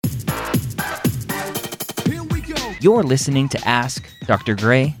You're listening to Ask Dr.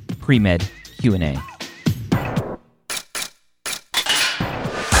 Gray Pre-Med Q&A.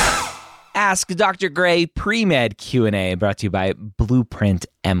 Ask Dr. Gray Pre-Med Q&A brought to you by Blueprint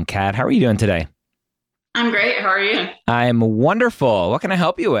MCAT. How are you doing today? I'm great. How are you? I'm wonderful. What can I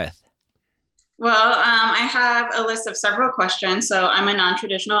help you with? Well, I have a list of several questions. So I'm a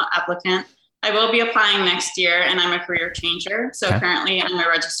non-traditional applicant. I will be applying next year, and I'm a career changer. So Currently, I'm a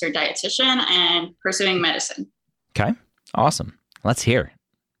registered dietitian and pursuing medicine. Okay, awesome. Let's hear.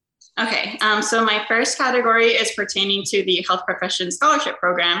 Okay, so my first category is pertaining to the Health Professions Scholarship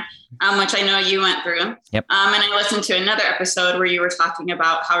Program, which I know you went through. Yep. And I listened to another episode where you were talking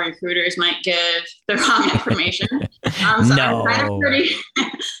about how recruiters might give the wrong information. So No. I'm kind of pretty,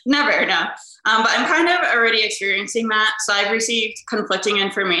 never, no. But I'm kind of already experiencing that. So I've received conflicting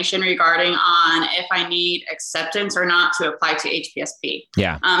information regarding on if I need acceptance or not to apply to HPSP.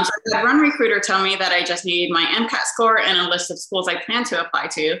 Yeah. So I had one recruiter tell me that I just need my MCAT score and a list of schools I plan to apply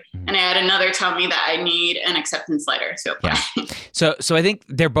to. And I had another tell me that I need an acceptance letter to apply. Yeah. So I think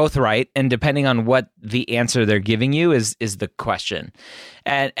they're both right. And depending on what the answer they're giving you is the question.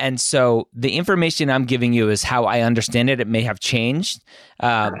 And so the information I'm giving you is how I understand it. It may have changed.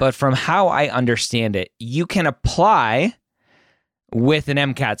 But from how I understand it, you can apply with an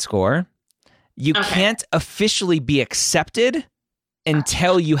MCAT score. You can't officially be accepted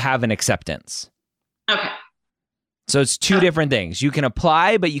until you have an acceptance. Okay. So it's two different things. You can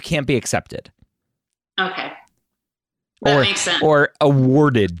apply, but you can't be accepted. Okay. That makes sense. Or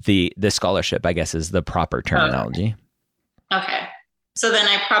awarded the scholarship, I guess is the proper terminology. Okay. So then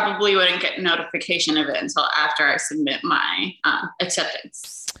I probably wouldn't get notification of it until after I submit my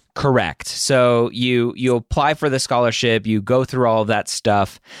acceptance. Correct. So you apply for the scholarship, you go through all of that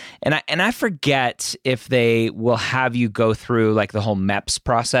stuff, and I forget if they will have you go through like the whole MEPS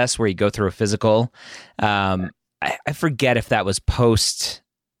process where you go through a physical. I forget if that was post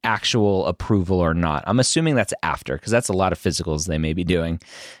actual approval or not. I'm assuming that's after, because that's a lot of physicals they may be doing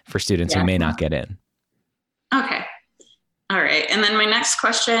for students who may not get in. Okay. All right. And then my next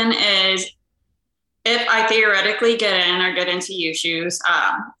question is, if I theoretically get in or get into U-Shoes,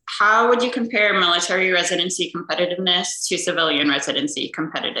 how would you compare military residency competitiveness to civilian residency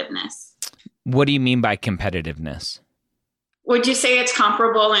competitiveness? What do you mean by competitiveness? Would you say it's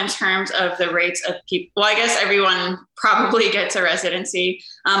comparable in terms of the rates of people? Well, I guess everyone probably gets a residency,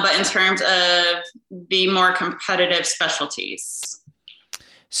 but in terms of the more competitive specialties.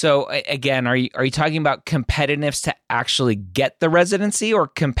 So again, are you talking about competitiveness to actually get the residency or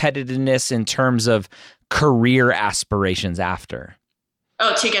competitiveness in terms of career aspirations after?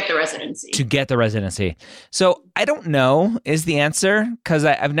 Oh, to get the residency. To get the residency. So I don't know is the answer, because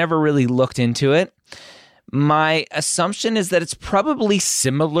I've never really looked into it. My assumption is that it's probably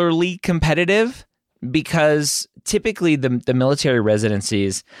similarly competitive, because typically the military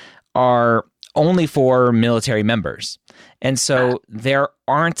residencies are only for military members. And so there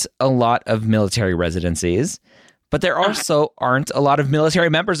aren't a lot of military residencies, but there also aren't a lot of military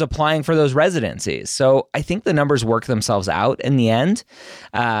members applying for those residencies. So I think the numbers work themselves out in the end.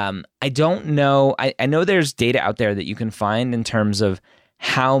 I don't know. I know there's data out there that you can find in terms of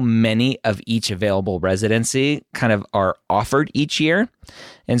how many of each available residency kind of are offered each year.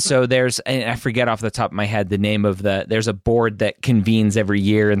 And so and I forget off the top of my head the name of there's a board that convenes every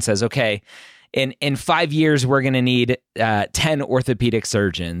year and says, okay, in 5 years, we're going to need 10 orthopedic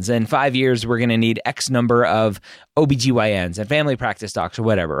surgeons. In 5 years, we're going to need X number of OBGYNs and family practice docs or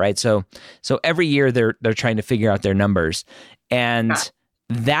whatever, right? So every year they're trying to figure out their numbers. And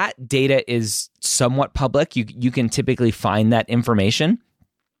that data is somewhat public. You can typically find that information.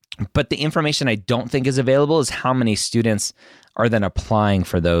 But the information I don't think is available is how many students are then applying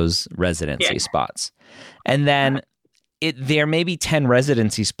for those residency spots. And then there may be 10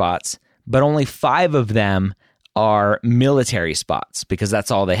 residency spots, but only 5 of them are military spots because that's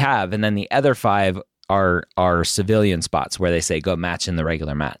all they have. And then the other 5 are civilian spots where they say go match in the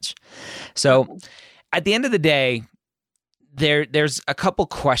regular match. So at the end of the day, there's a couple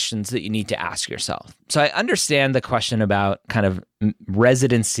questions that you need to ask yourself. So I understand the question about kind of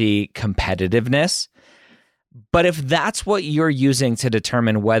residency competitiveness, but if that's what you're using to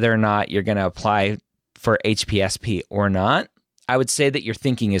determine whether or not you're going to apply for HPSP or not, I would say that your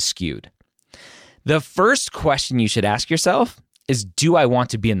thinking is skewed. The first question you should ask yourself is, do I want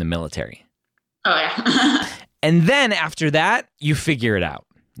to be in the military? Oh, yeah. And then after that, you figure it out.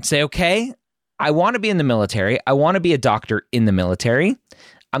 Say, okay, I want to be in the military. I want to be a doctor in the military.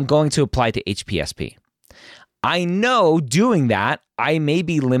 I'm going to apply to HPSP. I know doing that, I may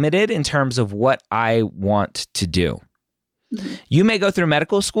be limited in terms of what I want to do. Mm-hmm. You may go through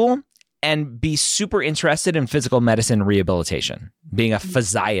medical school and be super interested in physical medicine rehabilitation, being a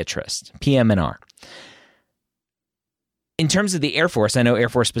physiatrist, PM&R. In terms of the Air Force, I know Air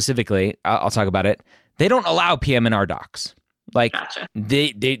Force specifically, I'll talk about it. They don't allow PM&R docs. Like Gotcha.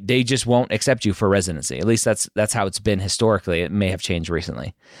 they just won't accept you for residency. At least that's how it's been historically. It may have changed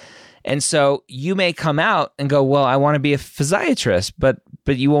recently. And so you may come out and go, well, I want to be a physiatrist, but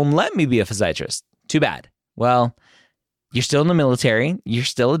you won't let me be a physiatrist. Too bad. Well, you're still in the military. You're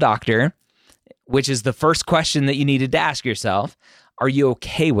still a doctor, which is the first question that you needed to ask yourself. Are you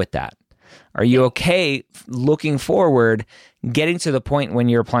okay with that? Are you okay looking forward, getting to the point when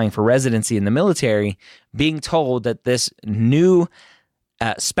you're applying for residency in the military, being told that this new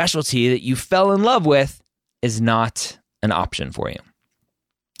specialty that you fell in love with is not an option for you?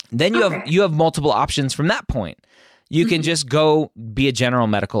 Then you have multiple options from that point. You can just go be a general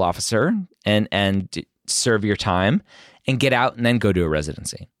medical officer and serve your time and get out and then go to a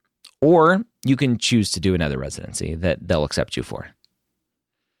residency. Or you can choose to do another residency that they'll accept you for.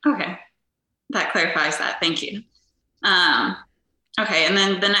 Okay. That clarifies that. Thank you. Okay. And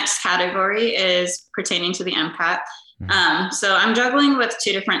then the next category is pertaining to the MCAT. So I'm juggling with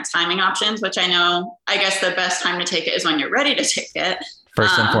two different timing options, which I guess the best time to take it is when you're ready to take it.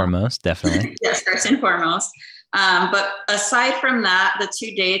 First and foremost, definitely. Yes, first and foremost. But aside from that, the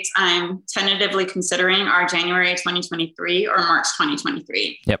two dates I'm tentatively considering are January 2023 or March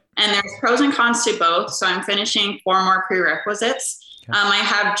 2023. Yep. And there's pros and cons to both. So I'm finishing 4 more prerequisites. Okay. I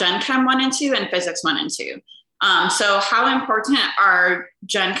have Gen Chem 1 and 2 and Physics 1 and 2. So how important are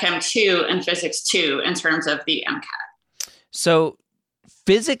Gen Chem 2 and Physics 2 in terms of the MCAT? So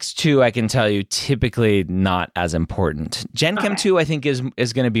Physics 2, I can tell you, typically not as important. Gen Chem 2, I think, is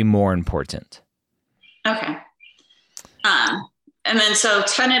going to be more important. Okay. And then so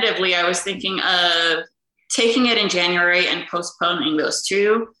tentatively, I was thinking of taking it in January and postponing those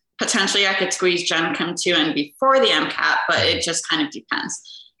two. Potentially, I could squeeze Gen Chem 2 in before the MCAT, but it just kind of depends.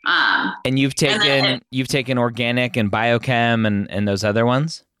 And you've taken organic and biochem and those other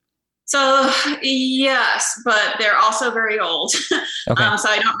ones? So yes, but they're also very old. Okay. So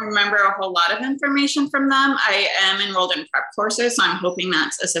I don't remember a whole lot of information from them. I am enrolled in prep courses, so I'm hoping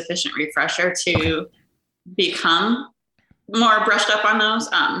that's a sufficient refresher to become more brushed up on those.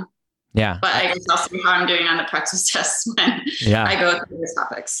 Yeah. But I guess I'll see how I'm doing on the practice tests when I go through these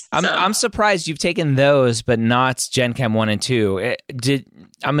topics. I'm surprised you've taken those, but not Gen Chem 1 and 2.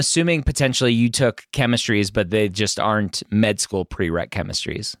 I'm assuming potentially you took chemistries, but they just aren't med school prereq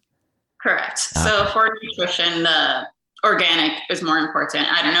chemistries. Correct. Okay. So for nutrition, the organic is more important.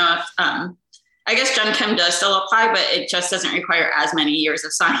 I don't know if, I guess Gen Chem does still apply, but it just doesn't require as many years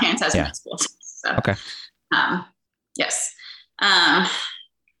of science as med school. So, okay. Yes.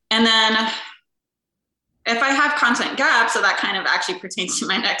 And then if I have content gaps, so that kind of actually pertains to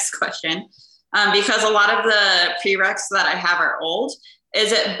my next question, because a lot of the prereqs that I have are old.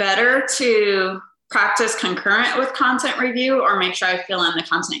 Is it better to practice concurrent with content review or make sure I fill in the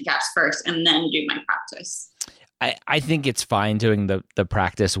content gaps first and then do my practice? I think it's fine doing the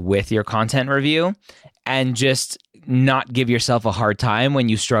practice with your content review and just not give yourself a hard time when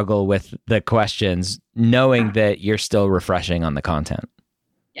you struggle with the questions, knowing that you're still refreshing on the content.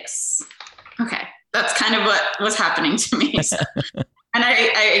 Yes. Okay. That's kind of what was happening to me. So. And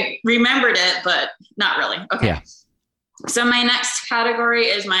I remembered it, but not really. Okay. Yeah. So my next category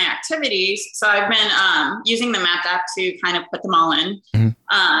is my activities. So I've been using the Mapped app to kind of put them all in. Mm-hmm.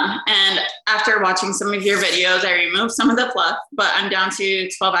 And after watching some of your videos, I removed some of the fluff, but I'm down to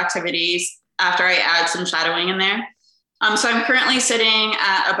 12 activities after I add some shadowing in there. So I'm currently sitting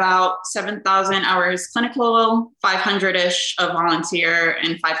at about 7,000 hours clinical, 500-ish of volunteer,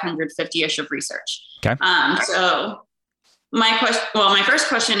 and 550-ish of research. Okay. So my first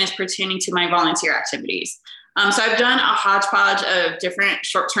question is pertaining to my volunteer activities. So I've done a hodgepodge of different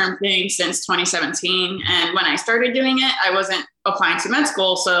short-term things since 2017. And when I started doing it, I wasn't applying to med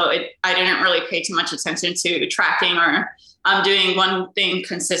school. So I didn't really pay too much attention to tracking or doing one thing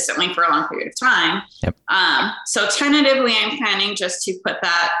consistently for a long period of time. Yep. So tentatively, I'm planning just to put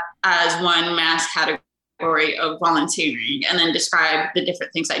that as one mass category of volunteering and then describe the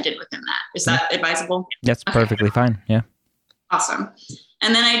different things I did within that. Is that advisable? That's perfectly fine. Yeah. Awesome.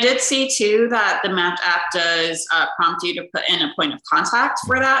 And then I did see too that the Mapped app does prompt you to put in a point of contact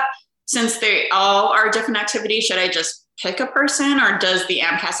for that. Since they all are different activities, should I just pick a person or does the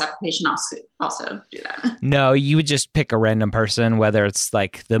AMCAS application also do that? No, you would just pick a random person, whether it's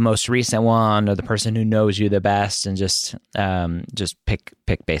like the most recent one or the person who knows you the best, and just pick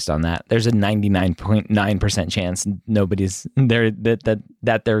based on that. There's a 99.9% chance nobody's there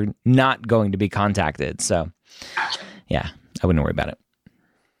that they're not going to be contacted. So yeah, I wouldn't worry about it.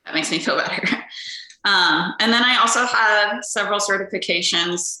 That makes me feel better. And then I also have several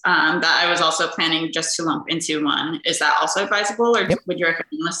certifications that I was also planning just to lump into one. Is that also advisable, or would you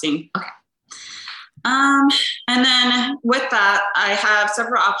recommend listing? Okay. And then with that, I have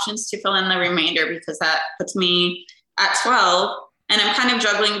several options to fill in the remainder, because that puts me at 12, and I'm kind of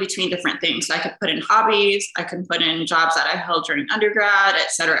juggling between different things. So I could put in hobbies, I can put in jobs that I held during undergrad,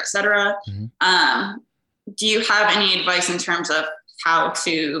 et cetera, et cetera. Mm-hmm. Do you have any advice in terms of how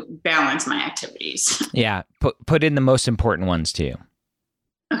to balance my activities? Yeah. Put in the most important ones to you.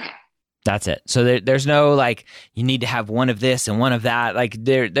 Okay. That's it. So there's no like, you need to have one of this and one of that. Like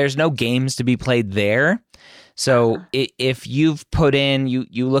there's no games to be played there. So if you've put in,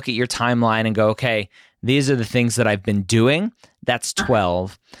 you look at your timeline and go, okay, these are the things that I've been doing. That's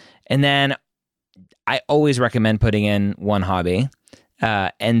 12. And then I always recommend putting in one hobby.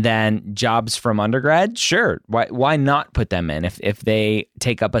 And then jobs from undergrad, sure. Why not put them in? If they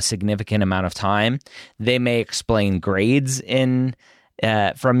take up a significant amount of time, they may explain grades in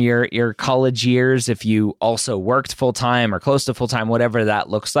from your college years. If you also worked full time or close to full time, whatever that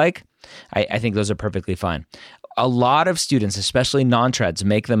looks like, I think those are perfectly fine. A lot of students, especially non-treds,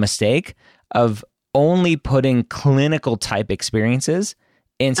 make the mistake of only putting clinical type experiences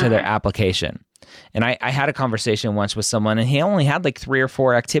into their application. And I had a conversation once with someone, and he only had like 3 or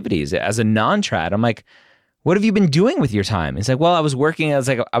 4 activities as a non-trad. I'm like, what have you been doing with your time? He's like, well, I was working as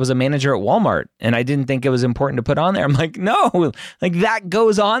I was a manager at Walmart, and I didn't think it was important to put on there. I'm like, no, like that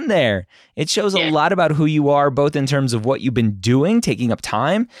goes on there. It shows a lot about who you are, both in terms of what you've been doing, taking up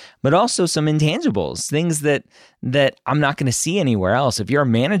time, but also some intangibles, things that I'm not going to see anywhere else. If you're a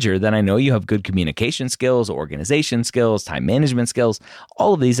manager, then I know you have good communication skills, organization skills, time management skills,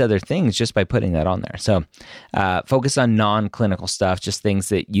 all of these other things just by putting that on there. So focus on non-clinical stuff, just things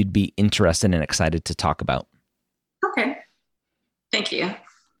that you'd be interested and excited to talk about. Okay. Thank you.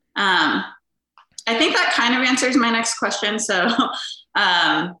 I think that kind of answers my next question. So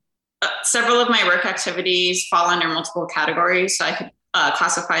several of my work activities fall under multiple categories. So I could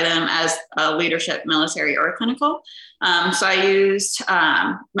classify them as leadership, military, or clinical. So I used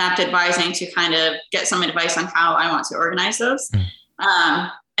mapped advising to kind of get some advice on how I want to organize those.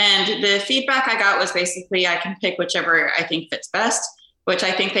 And the feedback I got was basically I can pick whichever I think fits best, which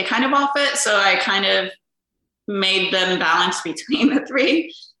I think they kind of all fit. So I kind of made them balance between the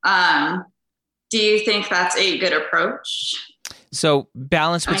 3. Do you think that's a good approach? So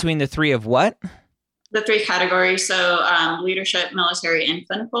balance between the 3 of what? The 3 categories. So leadership, military, and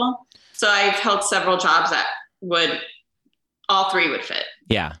clinical. So I've held several jobs that all 3 would fit.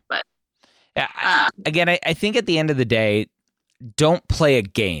 Yeah. But again, I think at the end of the day, don't play a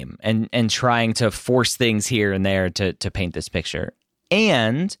game and trying to force things here and there to paint this picture.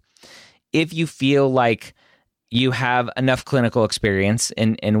 And if you feel like you have enough clinical experience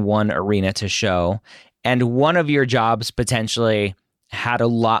in one arena to show, and one of your jobs potentially had a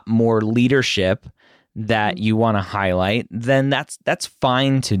lot more leadership that you want to highlight, then that's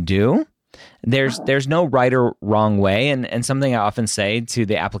fine to do. There's no right or wrong way. And something I often say to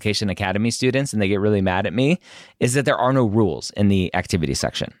the Application Academy students, and they get really mad at me, is that there are no rules in the activity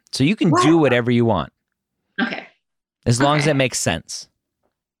section. So you can do whatever you want. Okay. As long as it makes sense.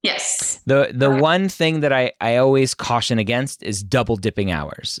 Yes. The one thing that I always caution against is double dipping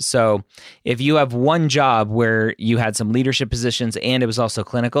hours. So if you have one job where you had some leadership positions and it was also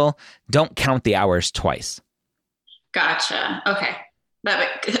clinical, don't count the hours twice. Gotcha. Okay.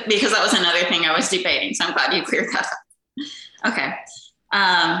 Because that was another thing I was debating. So I'm glad you cleared that up. Okay.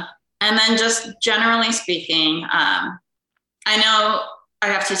 And then just generally speaking, I know I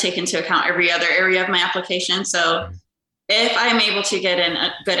have to take into account every other area of my application. So if I'm able to get in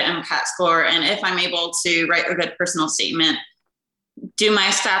a good MCAT score, and if I'm able to write a good personal statement, do my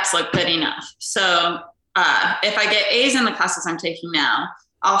stats look good enough? So if I get A's in the classes I'm taking now,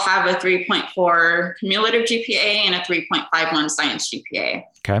 I'll have a 3.4 cumulative GPA and a 3.51 science GPA.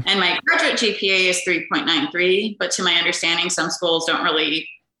 Okay. And my graduate GPA is 3.93, but to my understanding, some schools don't really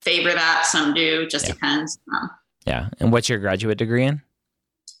favor that. Some do, just depends. Yeah. And what's your graduate degree in?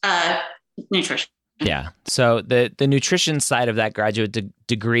 Nutrition. Yeah. So the nutrition side of that graduate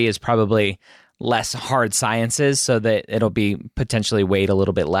degree is probably less hard sciences, so that it'll be potentially weighed a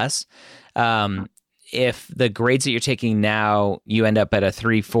little bit less. If the grades that you're taking now, you end up at a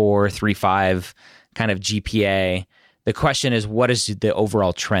 3.4, 3.5 kind of GPA, the question is, what does the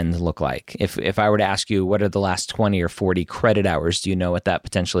overall trend look like? If I were to ask you, what are the last 20 or 40 credit hours, do you know what that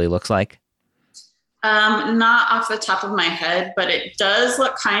potentially looks like? Not off the top of my head, but it does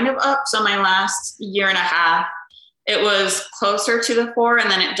look kind of up. So my last year and a half, it was closer to the 4, and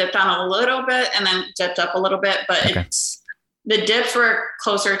then it dipped down a little bit, and then dipped up a little bit, but the dips were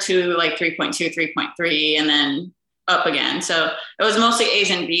closer to like 3.2, 3.3, and then up again. So it was mostly A's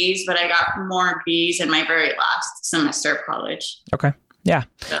and B's, but I got more B's in my very last semester of college. Okay. Yeah.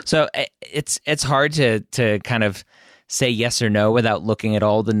 So it's hard to kind of say yes or no without looking at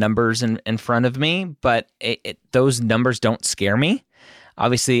all the numbers in front of me, but those numbers don't scare me.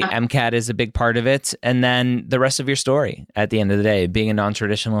 Obviously, MCAT is a big part of it. And then the rest of your story at the end of the day, being a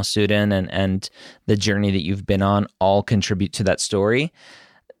non-traditional student and the journey that you've been on all contribute to that story.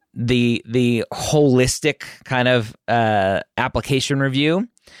 The holistic kind of application review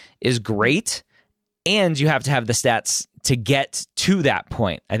is great. And you have to have the stats to get to that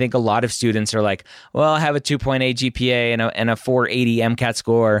point. I think a lot of students are like, well, I have a 2.8 GPA and a 480 MCAT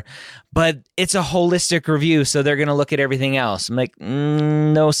score, but it's a holistic review, so they're going to look at everything else. I'm like,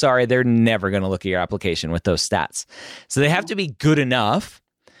 no, sorry, they're never going to look at your application with those stats. So they have to be good enough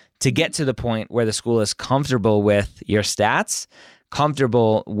to get to the point where the school is comfortable with your stats,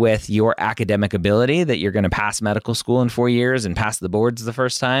 comfortable with your academic ability, that you're going to pass medical school in 4 years and pass the boards the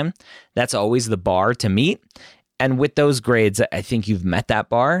first time. That's always the bar to meet. And with those grades, I think you've met that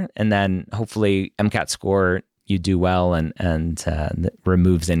bar. And then hopefully MCAT score, you do well and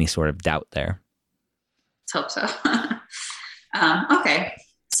removes any sort of doubt there. Let's hope so. Okay.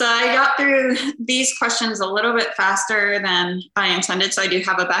 So I got through these questions a little bit faster than I intended. So I do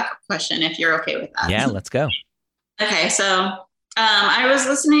have a backup question if you're okay with that. Yeah, let's go. Okay. So I was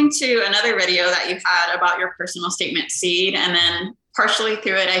listening to another video that you had about your personal statement seed, and then partially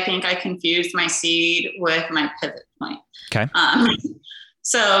through it, I think I confused my seed with my pivot point. Okay.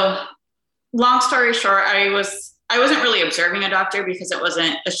 So long story short, I wasn't really observing a doctor because it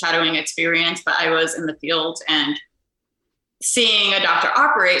wasn't a shadowing experience, but I was in the field and seeing a doctor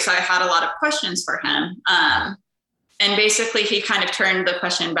operate. So I had a lot of questions for him. And basically he kind of turned the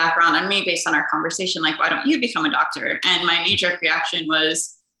question back around on me based on our conversation. Like, why don't you become a doctor? And my knee-jerk reaction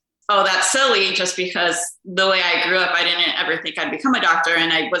was, oh, that's silly, just because the way I grew up, I didn't ever think I'd become a doctor.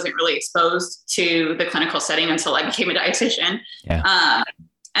 And I wasn't really exposed to the clinical setting until I became a dietitian. Yeah.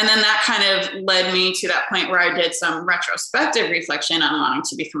 And then that kind of led me to that point where I did some retrospective reflection on wanting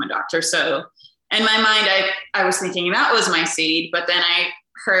to become a doctor. So in my mind, I was thinking that was my seed, but then I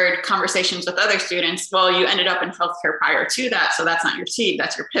heard conversations with other students. Well, you ended up in healthcare prior to that, so that's not your seed,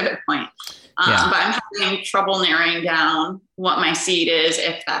 that's your pivot point. But I'm having trouble narrowing down what my seed is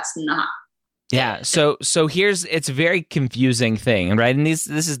if that's not. Yeah. So it's a very confusing thing, right? And this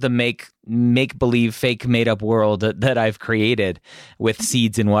is the make believe, fake, made up world that I've created with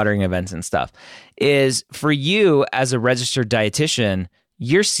seeds and watering events and stuff. Is for you as a registered dietitian,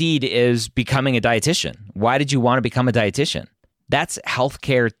 your seed is becoming a dietitian. Why did you want to become a dietitian? That's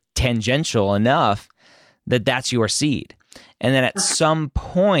healthcare tangential enough that that's your seed. And then at some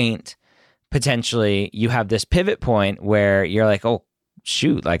point, potentially, you have this pivot point where you're like, oh,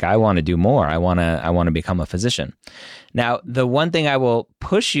 shoot, like I want to do more. I want to become a physician. Now, the one thing I will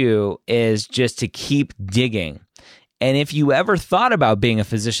push you is just to keep digging. And if you ever thought about being a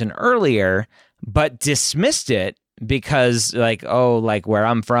physician earlier, but dismissed it because like, oh, like where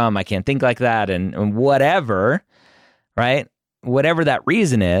I'm from, I can't think like that and whatever, right? Whatever that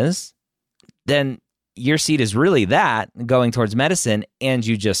reason is, then your seed is really that going towards medicine, and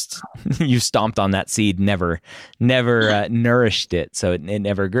you stomped on that seed, never nourished it, so it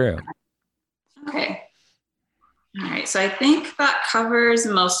never grew. Okay. All right. So I think that covers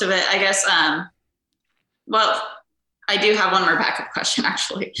most of it. I guess. Well, I do have one more backup question,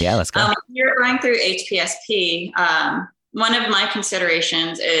 actually. Yeah, let's go. You're going through HPSP. One of my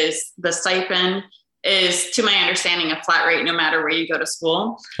considerations is the stipend is, to my understanding, a flat rate no matter where you go to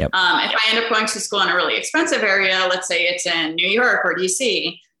school. Yep. If I end up going to school in a really expensive area, let's say it's in New York or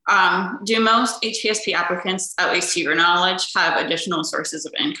DC, do most HPSP applicants, at least to your knowledge, have additional sources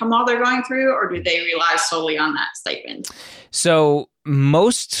of income while they're going through, or do they rely solely on that stipend? So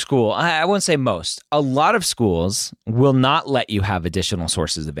most school, I won't say most, a lot of schools will not let you have additional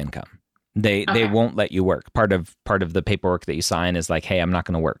sources of income. They won't let you work. Part of the paperwork that you sign is like, hey, I'm not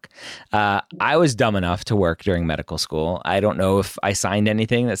going to work. I was dumb enough to work during medical school. I don't know if I signed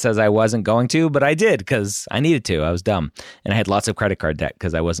anything that says I wasn't going to, but I did because I needed to. I was dumb. And I had lots of credit card debt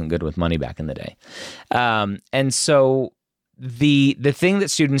because I wasn't good with money back in the day. And so the thing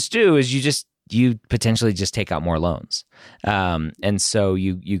that students do is you potentially just take out more loans. And so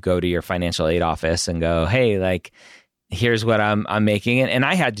you go to your financial aid office and go, hey, like, here's what I'm making. And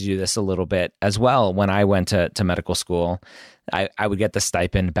I had to do this a little bit as well. When I went to medical school, I would get the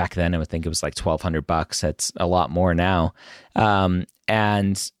stipend back then. I would think it was like $1,200. It's a lot more now.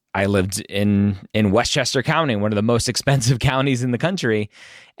 And I lived in Westchester County, one of the most expensive counties in the country.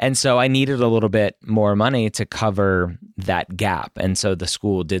 And so I needed a little bit more money to cover that gap. And so the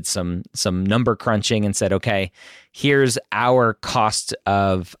school did some number crunching and said, okay, here's our cost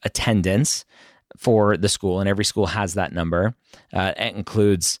of attendance for the school. And every school has that number. It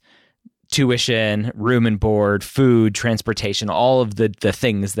includes tuition, room and board, food, transportation, all of the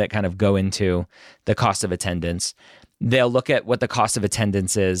things that kind of go into the cost of attendance. They'll look at what the cost of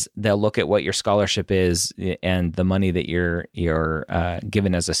attendance is. They'll look at what your scholarship is and the money that you're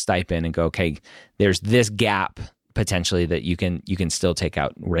given as a stipend, and go, okay, there's this gap potentially that you can still take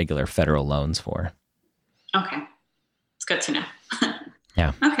out regular federal loans for. Okay, it's good to know.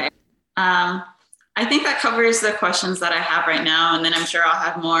 Yeah. Okay. I think that covers the questions that I have right now, and then I'm sure I'll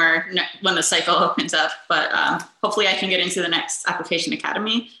have more when the cycle opens up. But hopefully, I can get into the next Application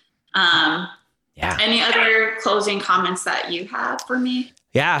Academy. Yeah. Any other closing comments that you have for me?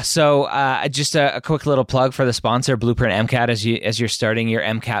 Yeah. So just a quick little plug for the sponsor, Blueprint MCAT. As you're starting your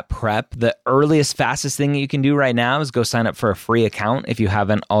MCAT prep, the earliest, fastest thing you can do right now is go sign up for a free account if you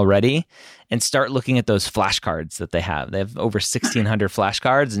haven't already, and start looking at those flashcards that they have. They have over 1,600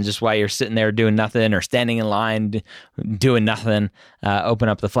 flashcards, and just while you're sitting there doing nothing or standing in line doing nothing, open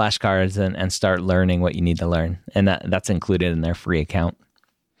up the flashcards and start learning what you need to learn. And that's included in their free account.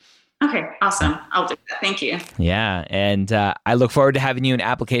 Okay, awesome. I'll do that. Thank you. Yeah, and I look forward to having you in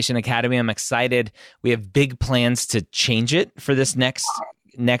Application Academy. I'm excited. We have big plans to change it for this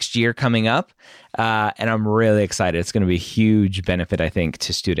next year coming up, and I'm really excited. It's going to be a huge benefit, I think,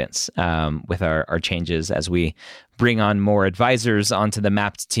 to students with our changes as we bring on more advisors onto the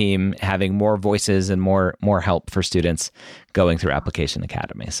MAPT team, having more voices and more help for students going through Application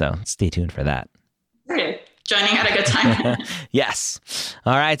Academy. So stay tuned for that. Great. Joining at a good time. Yes.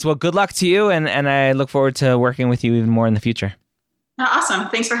 All right. Well, good luck to you, and I look forward to working with you even more in the future. Awesome.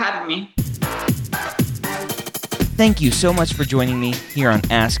 Thanks for having me. Thank you so much for joining me here on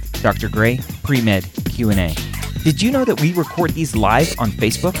Ask Dr. Gray Pre-Med Q&A. Did you know that we record these live on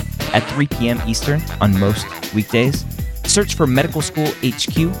Facebook at 3 p.m. Eastern on most weekdays? Search for Medical School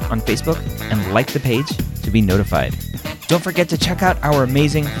HQ on Facebook and like the page to be notified. Don't forget to check out our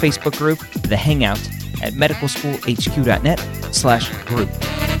amazing Facebook group, The Hangout, at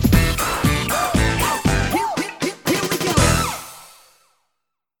medicalschoolhq.net/group.